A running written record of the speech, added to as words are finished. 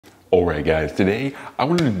Alright guys, today I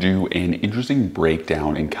wanted to do an interesting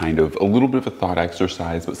breakdown and kind of a little bit of a thought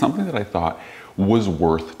exercise, but something that I thought was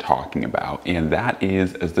worth talking about. And that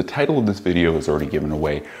is, as the title of this video has already given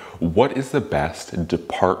away, what is the best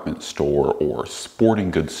department store or sporting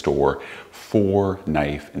goods store for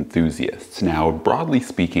knife enthusiasts? Now, broadly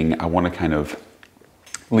speaking, I want to kind of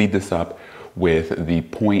lead this up with the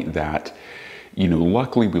point that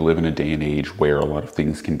luckily we live in a day and age where a lot of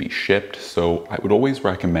things can be shipped. So I would always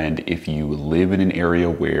recommend, if you live in an area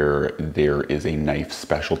where there is a knife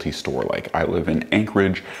specialty store, like I live in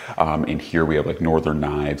Anchorage, and here we have like Northern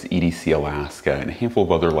Knives, EDC Alaska, and a handful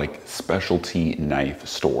of other like specialty knife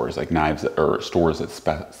stores, like knives or stores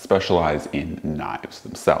that specialize in knives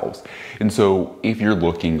themselves. And so if you're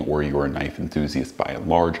looking, or you're a knife enthusiast by and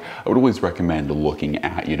large, I would always recommend looking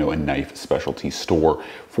at, a knife specialty store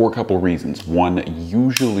for a couple reasons. One,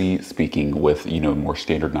 usually speaking with, more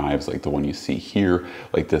standard knives like the one you see here,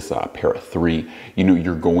 like this Para 3,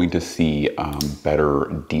 you're going to see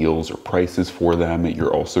better deals or prices for them.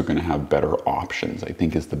 You're also going to have better options, I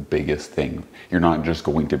think is the biggest thing. You're not just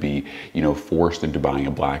going to be, forced into buying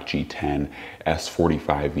a black G10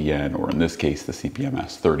 S45VN, or in this case, the CPM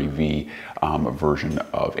S30V version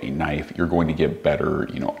of a knife. You're going to get better,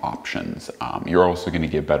 options. You're also going to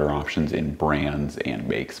get better options in brands and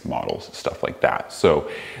makes, models, stuff like that.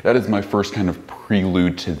 So that is my first kind of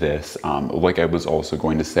prelude to this. Like I was also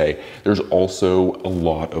going to say, there's also a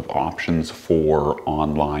lot of options for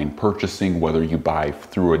online purchasing, whether you buy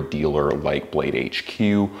through a dealer like Blade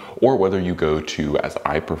HQ, or whether you go to, as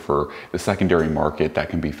I prefer, the secondary market that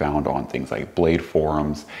can be found on things like Blade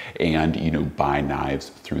forums, and buy knives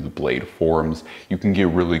through the Blade forums. You can get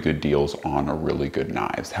really good deals on really good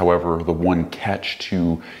knives. However, the one catch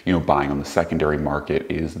to buying on the secondary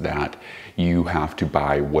market is that you have to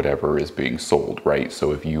buy whatever is being sold, right?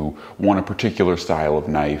 So if you want a particular style of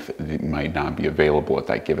knife, it might not be available at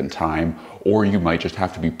that given time, or you might just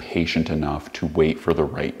have to be patient enough to wait for the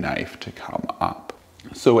right knife to come up.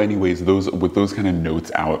 So anyways, with those kind of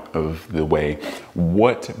notes out of the way,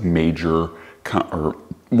 what major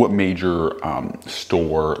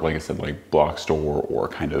store, like I said, like block store or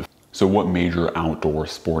kind of, so what major outdoor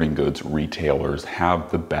sporting goods retailers have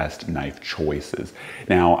the best knife choices?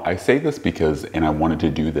 Now, I say this because, and I wanted to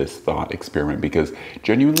do this thought experiment because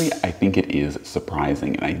genuinely I think it is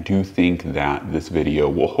surprising, and I do think that this video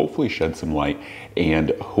will hopefully shed some light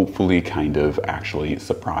and hopefully kind of actually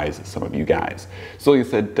surprise some of you guys. So like I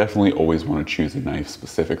said, definitely always want to choose a knife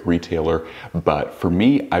specific retailer, but for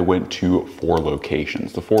me, I went to 4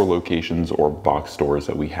 locations. The 4 locations or box stores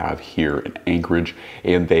that we have here in Anchorage,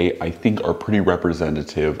 and they, I think, are pretty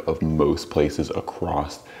representative of most places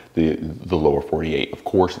across the lower 48. Of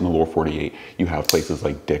course, in the lower 48, you have places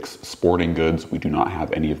like Dick's Sporting Goods. We do not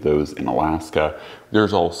have any of those in Alaska.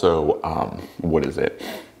 There's also, what is it?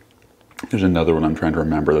 There's another one I'm trying to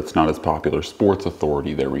remember that's not as popular, Sports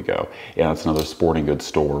Authority, there we go. Yeah, that's another sporting goods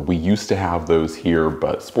store. We used to have those here,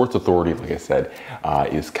 but Sports Authority, like I said,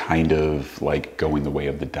 is kind of like going the way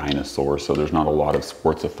of the dinosaur. So there's not a lot of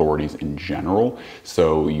Sports Authorities in general,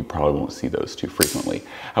 so you probably won't see those too frequently.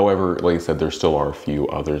 However, like I said, there still are a few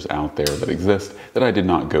others out there that exist that I did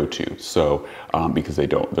not go to, so because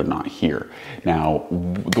they're not here. Now,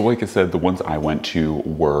 like I said, the ones I went to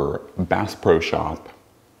were Bass Pro Shop,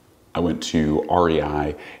 I went to REI,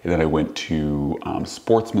 and then I went to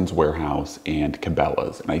Sportsman's Warehouse and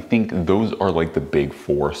Cabela's. And I think those are like the big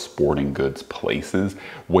 4 sporting goods places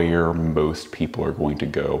where most people are going to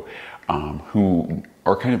go who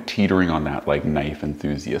are kind of teetering on that like knife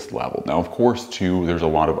enthusiast level. Now, of course, too, there's a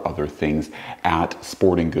lot of other things at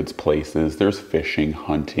sporting goods places. There's fishing,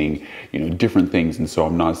 hunting, different things. And so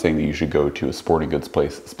I'm not saying that you should go to a sporting goods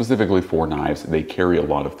place specifically for knives. They carry a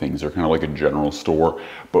lot of things. They're kind of like a general store,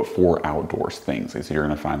 but for outdoors things. So you're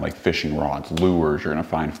gonna find like fishing rods, lures, you're gonna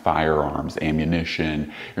find firearms, ammunition,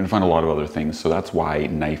 you're gonna find a lot of other things. So that's why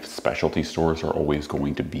knife specialty stores are always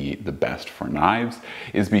going to be the best for knives,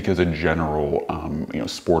 is because a general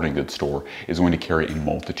sporting goods store is going to carry a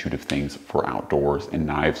multitude of things for outdoors, and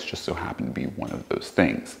knives just so happen to be one of those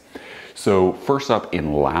things. So first up,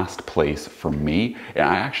 in last place for me, and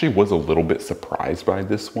I actually was a little bit surprised by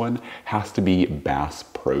this one, has to be Bass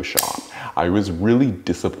Pro Shop. I was really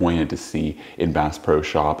disappointed to see in Bass Pro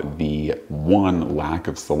Shop the lack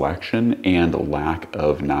of selection and lack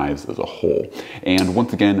of knives as a whole. And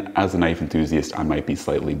once again, as a knife enthusiast, I might be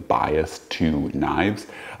slightly biased to knives,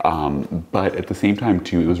 but at the same time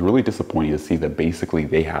too, it was really disappointing to see that basically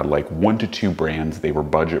they had like 1 to 2 brands. They were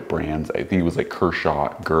budget brands. I think it was like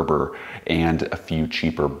Kershaw, Gerber, and a few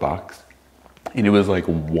cheaper bucks. and it was like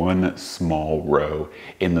one small row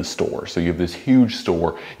in the store. So you have this huge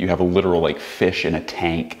store, you have a literal like fish in a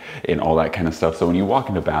tank and all that kind of stuff. So when you walk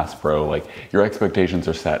into Bass Pro, like your expectations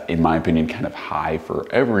are set, in my opinion, kind of high for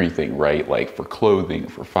everything, right? Like for clothing,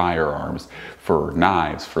 for firearms, for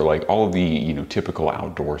knives, for like all of the, you know, typical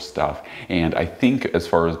outdoor stuff. And I think as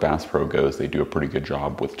far as Bass Pro goes, they do a pretty good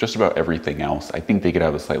job with just about everything else. I think they could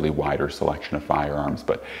have a slightly wider selection of firearms,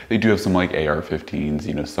 but they do have some like AR-15s,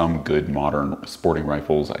 you know, some good modern sporting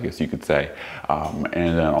rifles, I guess you could say, and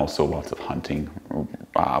then also lots of hunting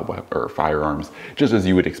or firearms, just as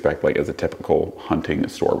you would expect, like as a typical hunting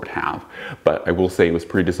store would have. But I will say it was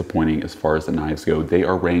pretty disappointing as far as the knives go. They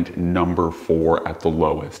are ranked number 4 at the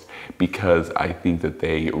lowest because I think that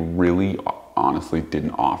they really honestly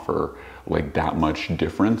didn't offer like that much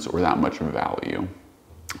difference or that much value.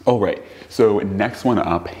 All right, so next one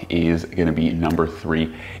up is gonna be number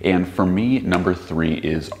 3. And for me, number 3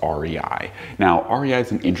 is REI. Now, REI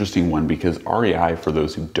is an interesting one because REI, for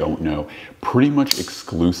those who don't know, pretty much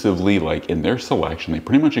exclusively, like in their selection, they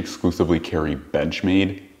pretty much exclusively carry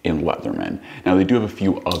Benchmade and Leatherman. Now they do have a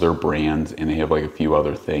few other brands and they have like a few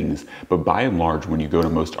other things, but by and large, when you go to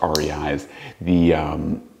most REIs,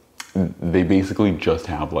 they basically just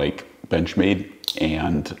have like Benchmade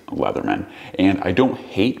and Leatherman. And I don't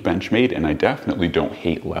hate Benchmade and I definitely don't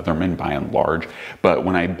hate Leatherman by and large, but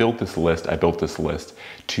when I built this list, I built this list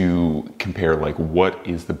to compare like what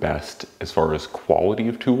is the best as far as quality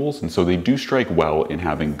of tools. And so they do strike well in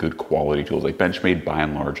having good quality tools. Like Benchmade by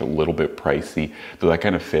and large a little bit pricey, though that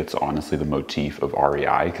kind of fits honestly the motif of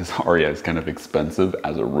REI because REI is kind of expensive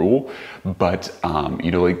as a rule. But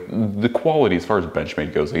you know, like the quality as far as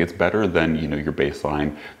Benchmade goes, like it's better than, you know, your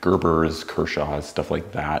baseline Gerber's, Kershaw's, stuff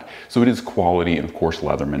like that. So it is quality, and of course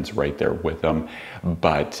Leatherman's right there with them,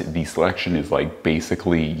 but the selection is like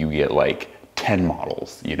basically you get like 10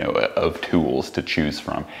 models, you know, of tools to choose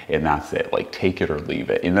from, and that's it. Like take it or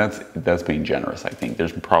leave it, and that's being generous. I think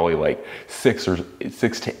there's probably like 6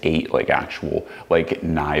 to 8 like actual like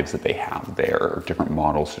knives that they have there, or different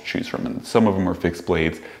models to choose from, and some of them are fixed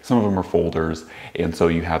blades, some of them are folders, and so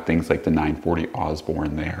you have things like the 940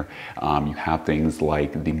 Osborne there. You have things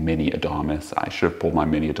like the Mini Adamas. I should have pulled my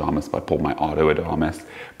Mini Adamas, but I pulled my Auto Adamas.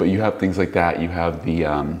 But you have things like that. You have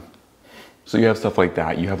the so you have stuff like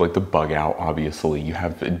that. You have like the Bug Out, obviously. You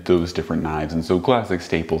have those different knives. And so classic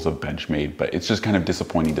staples of Benchmade, but it's just kind of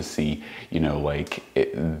disappointing to see, you know, like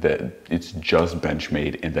that it's just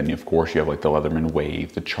Benchmade. And then of course you have like the Leatherman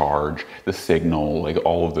Wave, the Charge, the Signal, like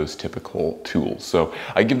all of those typical tools. So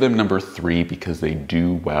I give them number 3 because they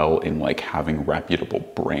do well in like having reputable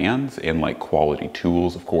brands and like quality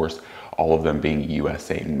tools, of course. All of them being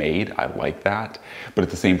USA made, I like that. But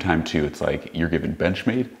at the same time too, it's like you're given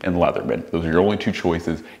Benchmade and Leatherman. Those are your only 2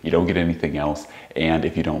 choices. You don't get anything else. And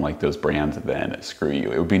if you don't like those brands, then screw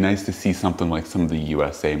you. It would be nice to see something like some of the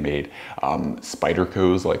USA made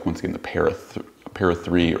Spydercos, like once again, the Para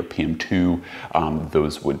 3 or PM2.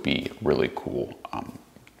 Those would be really cool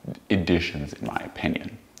additions in my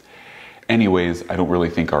opinion. Anyways, I don't really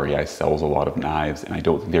think REI sells a lot of knives, and I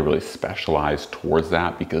don't think they really specialize towards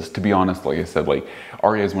that because, to be honest, like I said, like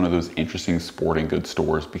REI is one of those interesting sporting goods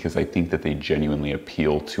stores because I think that they genuinely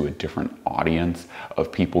appeal to a different audience of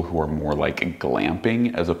people who are more like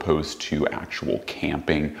glamping as opposed to actual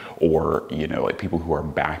camping, or, you know, like people who are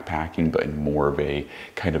backpacking but in more of a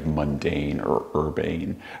kind of mundane or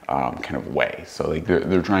urbane kind of way. So like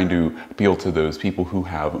they're trying to appeal to those people who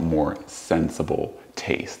have more sensible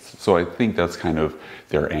tastes. So I think that's kind of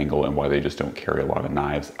their angle and why they just don't carry a lot of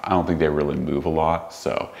knives. I don't think they really move a lot,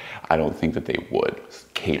 so I don't think that they would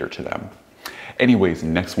cater to them. Anyways,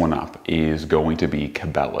 next one up is going to be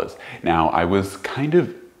Cabela's. Now, I was kind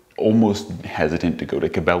of almost hesitant to go to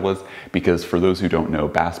Cabela's because, for those who don't know,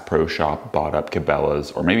 Bass Pro Shop bought up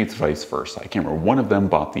Cabela's, or maybe it's vice versa. I can't remember. One of them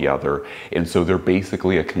bought the other, and so they're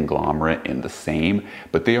basically a conglomerate in the same,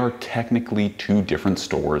 but they are technically 2 different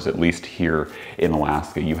stores. At least here in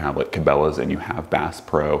Alaska, you have like Cabela's and you have Bass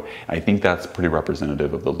Pro. I think that's pretty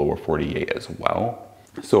representative of the lower 48 as well.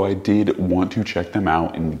 So I did want to check them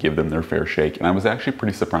out and give them their fair shake, and I was actually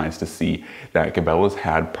pretty surprised to see that Cabela's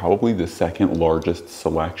had probably the 2nd largest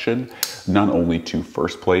selection, not only to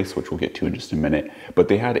first place, which we'll get to in just a minute, but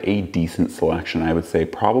they had a decent selection. I would say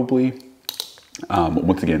probably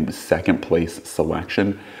once again, the 2nd place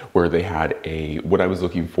selection, where they had what I was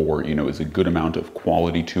looking for, you know, is a good amount of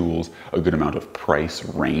quality tools, a good amount of price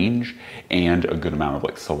range, and a good amount of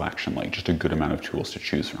like selection, like just a good amount of tools to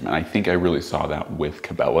choose from. And I think I really saw that with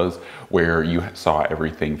Cabela's, where you saw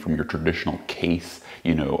everything from your traditional case,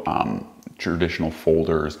 you know, traditional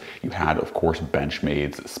folders. You had, of course,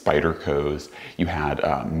 Benchmade's, Spyderco's. You had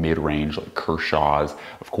mid-range like Kershaw's.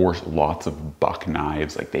 Of course, lots of buck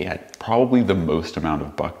knives. Like they had probably the most amount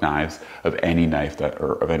of buck knives of any knife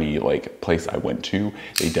or of any like place I went to.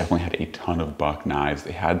 They definitely had a ton of buck knives.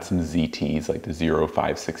 They had some ZTs like the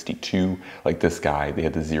 0562, like this guy. They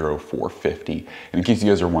had the 0450. And in case you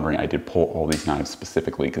guys are wondering, I did pull all these knives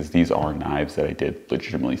specifically because these are knives that I did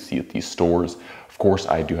legitimately see at these stores. Of course,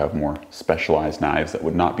 I do have more specialized knives that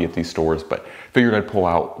would not be at these stores, but figured I'd pull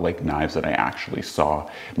out like knives that I actually saw,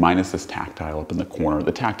 minus this tactile up in the corner.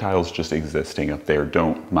 The tactile is just existing up there,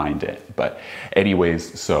 don't mind it. But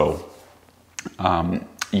anyways, so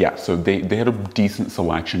yeah, so they had a decent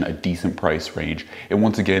selection, a decent price range, and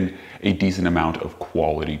once again, a decent amount of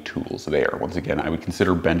quality tools there. Once again, I would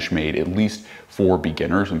consider Benchmade, at least for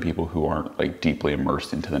beginners and people who aren't like deeply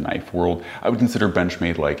immersed into the knife world, I would consider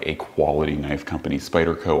Benchmade like a quality knife company.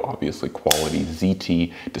 Spyderco, obviously quality.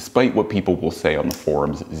 ZT, despite what people will say on the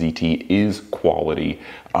forums, ZT is quality.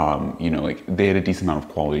 You know, like they had a decent amount of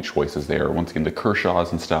quality choices there. Once again, the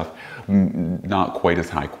Kershaws and stuff, not quite as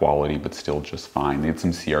high quality, but still just fine. They had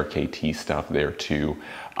some CRKT stuff there too.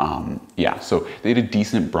 Yeah, so they had a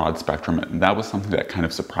decent broad spectrum, and that was something that kind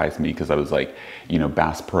of surprised me because I was like, you know,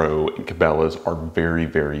 Bass Pro and Cabela's are very,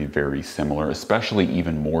 very, very similar, especially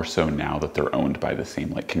even more so now that they're owned by the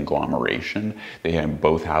same like conglomeration. They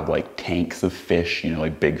both have like tanks of fish, you know,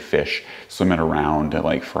 like big fish swimming around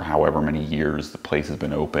like for however many years the place has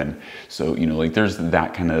been open. So, you know, like there's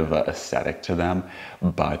that kind of aesthetic to them.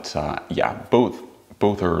 But yeah, both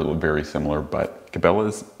are very similar, but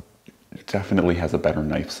Cabela's definitely has a better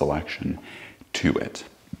knife selection to it.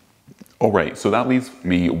 All right, so that leaves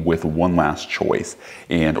me with one last choice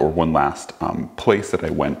or one last place that I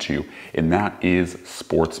went to, and that is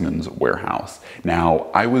Sportsman's Warehouse.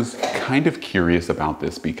 Now, I was kind of curious about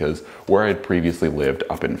this because where I had previously lived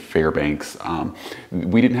up in Fairbanks,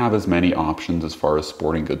 we didn't have as many options as far as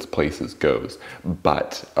sporting goods places goes,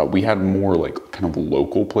 but we had more like kind of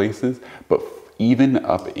local places. But even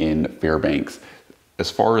up in Fairbanks, as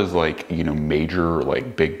far as like, you know, major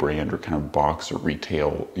like big brand or kind of box or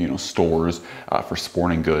retail, you know, stores for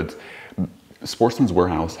sporting goods, Sportsman's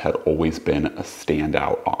Warehouse had always been a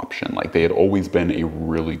standout option. Like they had always been a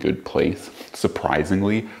really good place,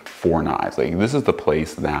 surprisingly, for knives. Like this is the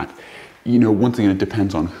place that, you know, once again, it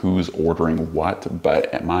depends on who's ordering what, but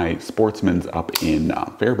at my Sportsman's up in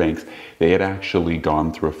Fairbanks, they had actually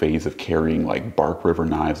gone through a phase of carrying like Bark River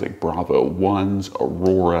knives, like Bravo 1s,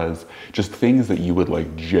 Auroras, just things that you would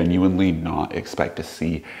like genuinely not expect to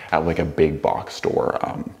see at like a big box store.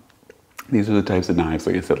 These are the types of knives,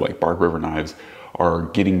 like I said, like Bark River knives are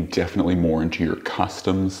getting definitely more into your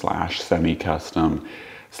custom / semi-custom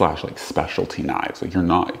 / like specialty knives. Like you're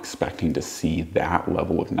not expecting to see that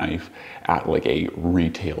level of knife at like a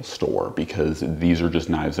retail store because these are just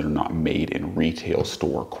knives that are not made in retail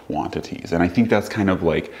store quantities. And I think that's kind of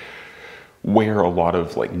like where a lot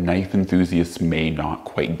of like knife enthusiasts may not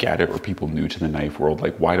quite get it, or people new to the knife world.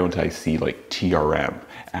 Like, why don't I see like TRM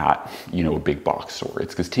at, you know, a big box store?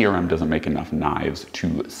 It's because TRM doesn't make enough knives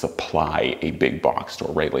to supply a big box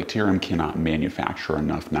store, right? Like TRM cannot manufacture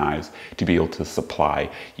enough knives to be able to supply,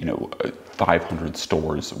 you know, 500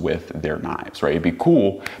 stores with their knives, right? It'd be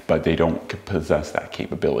cool, but they don't possess that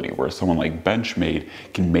capability. Whereas someone like Benchmade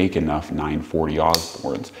can make enough 940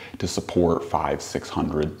 Osbornes to support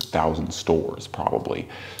 500,000-600,000 stores probably.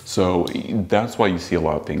 So that's why you see a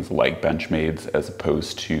lot of things like Benchmade's as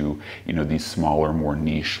opposed to, you know, these smaller, more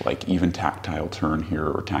niche, like even Tactile Turn here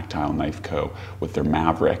or Tactile Knife Co. with their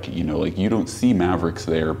Maverick. You know, like you don't see Mavericks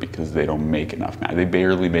there because they don't make enough. They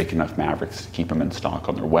barely make enough Mavericks to keep them in stock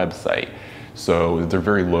on their website. So they're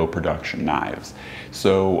very low production knives.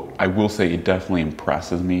 So I will say it definitely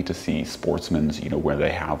impresses me to see Sportsman's, you know, where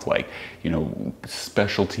they have like, you know,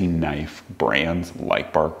 specialty knife brands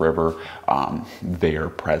like Bark River, they are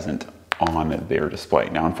present on their display.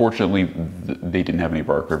 Now, unfortunately, they didn't have any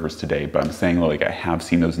Bark Rivers today, but I'm saying like I have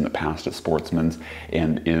seen those in the past at Sportsman's,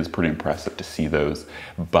 and it is pretty impressive to see those.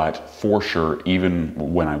 But for sure, even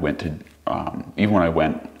when I went to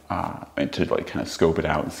and to like kind of scope it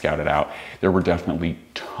out and scout it out, there were definitely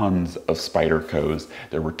tons of Spyderco's.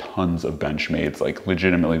 There were tons of Benchmade's. Like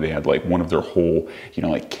legitimately, they had like one of their whole, you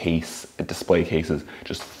know, like display cases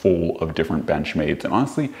just full of different Benchmade's. And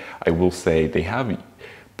honestly, I will say they have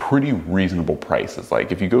pretty reasonable prices.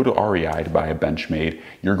 Like if you go to REI to buy a Benchmade,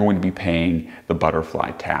 you're going to be paying the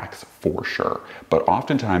butterfly tax for sure. But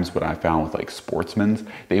oftentimes what I found with like Sportsman's,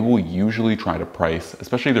 they will usually try to price,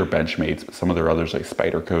 especially their Benchmades, but some of their others like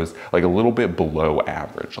Spyderco's, like a little bit below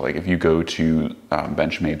average. Like if you go to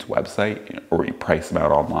Benchmade's website or you price them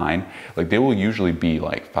out online, like they will usually be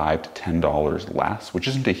like $5 to $10 less, which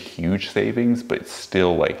isn't a huge savings, but it's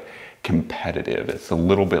still like competitive. It's a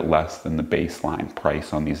little bit less than the baseline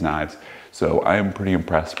price on these knives. So I am pretty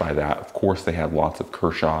impressed by that. Of course, they had lots of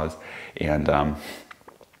Kershaws and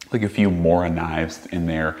like a few Mora knives in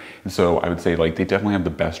there. And so I would say like they definitely have the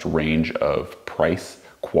best range of price,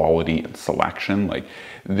 quality, and selection. Like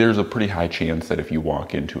there's a pretty high chance that if you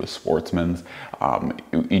walk into a Sportsman's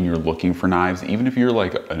and you're looking for knives, even if you're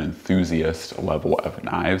like an enthusiast level of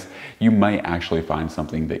knives, you might actually find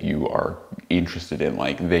something that you are interested in.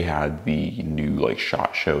 Like they had the new like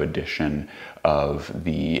SHOT Show edition of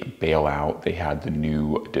the Bailout. They had the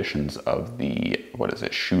new editions of the, what is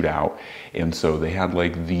it, Shootout. And so they had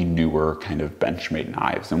like the newer kind of Benchmade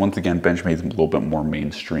knives. And once again, Benchmade's a little bit more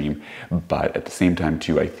mainstream, but at the same time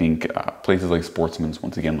too, I think places like Sportsman's,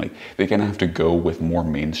 once again, like they kind of have to go with more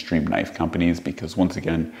mainstream knife companies, because once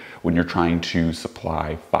again, when you're trying to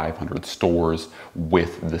supply 500 stores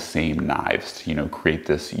with the same knives, you know, create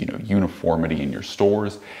this, you know, uniformity in your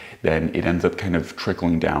stores, then it ends up kind of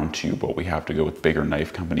trickling down to, but we have to go with bigger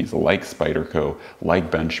knife companies like Spyderco,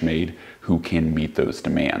 like Benchmade, who can meet those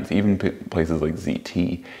demands. Even places like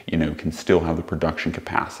ZT, you know, can still have the production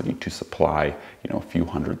capacity to supply, you know, a few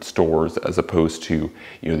hundred stores, as opposed to,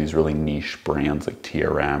 you know, these really niche brands like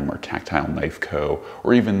TRM or Tactile Knife Co.,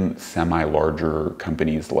 or even semi-larger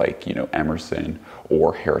companies like, you know, Emerson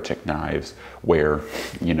or Heretic Knives, where,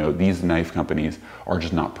 you know, these knife companies are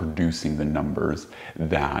just not producing the numbers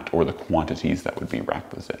that, or the quantities that would be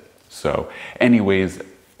requisite. So anyways,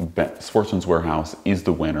 Sportsman's Warehouse is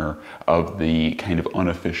the winner of the kind of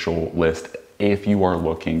unofficial list. If you are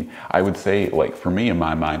looking, I would say, like for me, in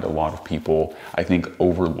my mind, a lot of people, I think,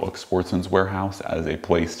 overlook Sportsman's Warehouse as a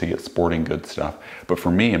place to get sporting goods stuff. But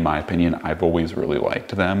for me, in my opinion, I've always really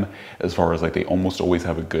liked them, as far as like they almost always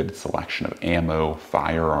have a good selection of ammo,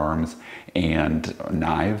 firearms, and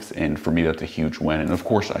knives. And for me, that's a huge win. And of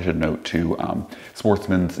course, I should note too,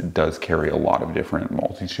 Sportsman's does carry a lot of different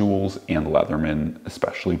multi-tools, and Leatherman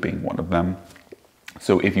especially being one of them.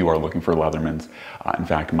 So if you are looking for Leathermans, in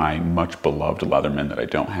fact, my much beloved Leatherman that I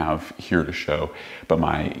don't have here to show, but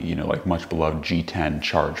my, you know, like much beloved G10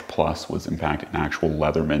 Charge Plus was in fact an actual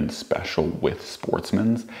Leatherman special with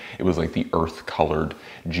Sportsman's. It was like the earth colored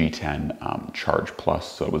G10 Charge Plus.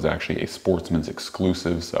 So it was actually a Sportsman's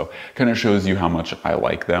exclusive. So kind of shows you how much I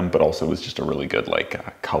like them, but also was just a really good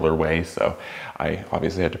like colorway. So I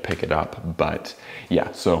obviously had to pick it up, but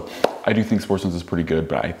yeah, so I do think Sportsman's is pretty good,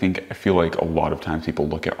 but I feel like a lot of times people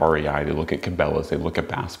look at REI, they look at Cabela's, they look at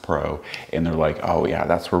Bass Pro, and they're like, oh yeah,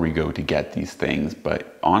 that's where we go to get these things.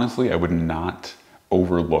 But honestly, I would not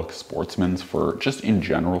overlook Sportsman's for just in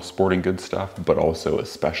general sporting goods stuff, but also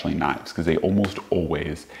especially knives, because they almost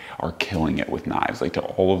always are killing it with knives. Like to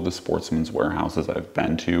all of the Sportsman's warehouses I've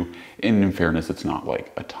been to, and in fairness, it's not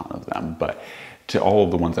like a ton of them, but to all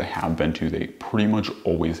of the ones I have been to, they pretty much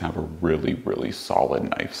always have a really, really solid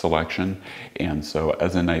knife selection. And so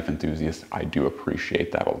as a knife enthusiast, I do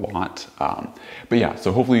appreciate that a lot. But yeah,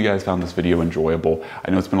 so hopefully you guys found this video enjoyable.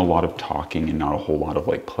 I know it's been a lot of talking and not a whole lot of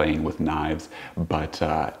like playing with knives, but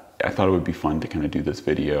I thought it would be fun to kind of do this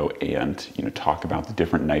video and, you know, talk about the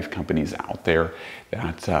different knife companies out there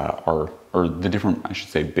that or the different, I should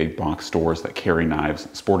say, big box stores that carry knives,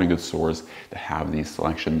 sporting goods stores that have these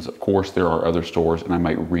selections. Of course, there are other stores, and I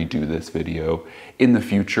might redo this video in the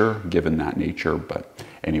future, given that nature. But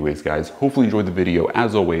anyways, guys, hopefully you enjoyed the video.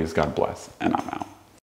 As always, God bless, and I'm out.